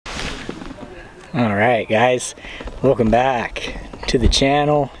Alright guys, welcome back to the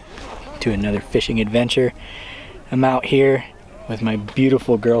channel, to another fishing adventure. I'm out here with my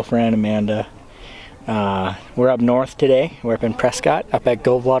beautiful girlfriend Amanda. We're up north today. We're up in Prescott, up at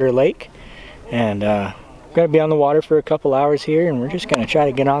Goldwater Lake, and we're going to be on the water for a couple hours here, and we're just going to try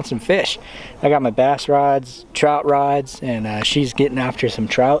to get on some fish. I got my bass rods, trout rods, and she's getting after some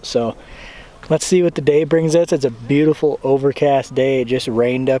trout, so let's see what the day brings us. It's a beautiful overcast day. It just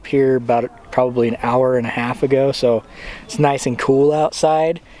rained up here about probably an hour and a half ago, so it's nice and cool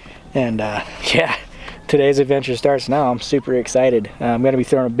outside. And yeah, today's adventure starts now. I'm super excited. I'm going to be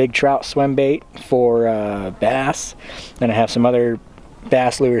throwing a big trout swim bait for bass. Then I have some other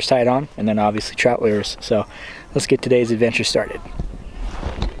bass lures tied on, and then obviously trout lures. So let's get today's adventure started.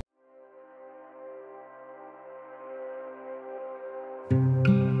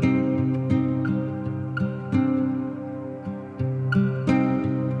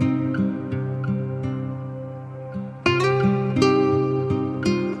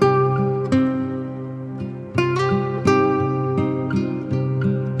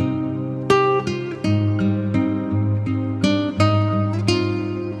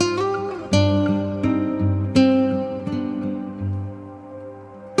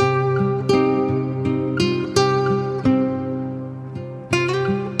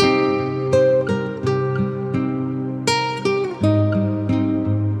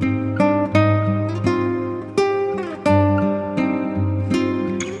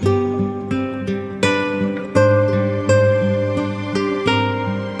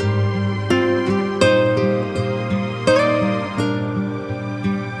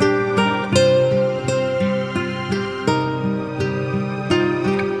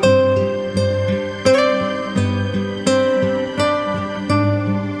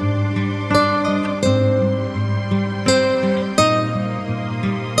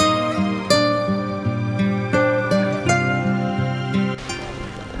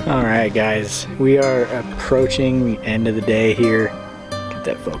 Alright guys, we are approaching the end of the day here. Get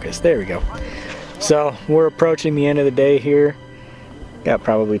that focus, there we go. So we're approaching the end of the day here. Got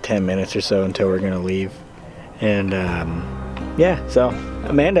probably 10 minutes or so until we're gonna leave. And yeah, so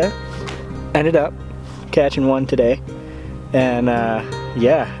Amanda ended up catching one today. And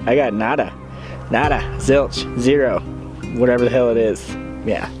yeah, I got nada, zilch, zero, whatever the hell it is.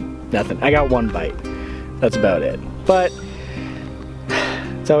 Yeah, nothing. I got one bite, that's about it. But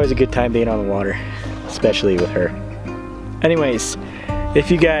it's always a good time being on the water, especially with her. Anyways, if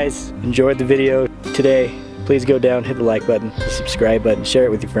you guys enjoyed the video today, please go down, hit the like button, the subscribe button, share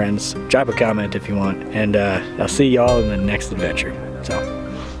it with your friends, drop a comment if you want, and I'll see y'all in the next adventure.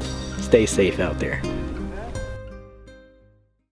 So, stay safe out there.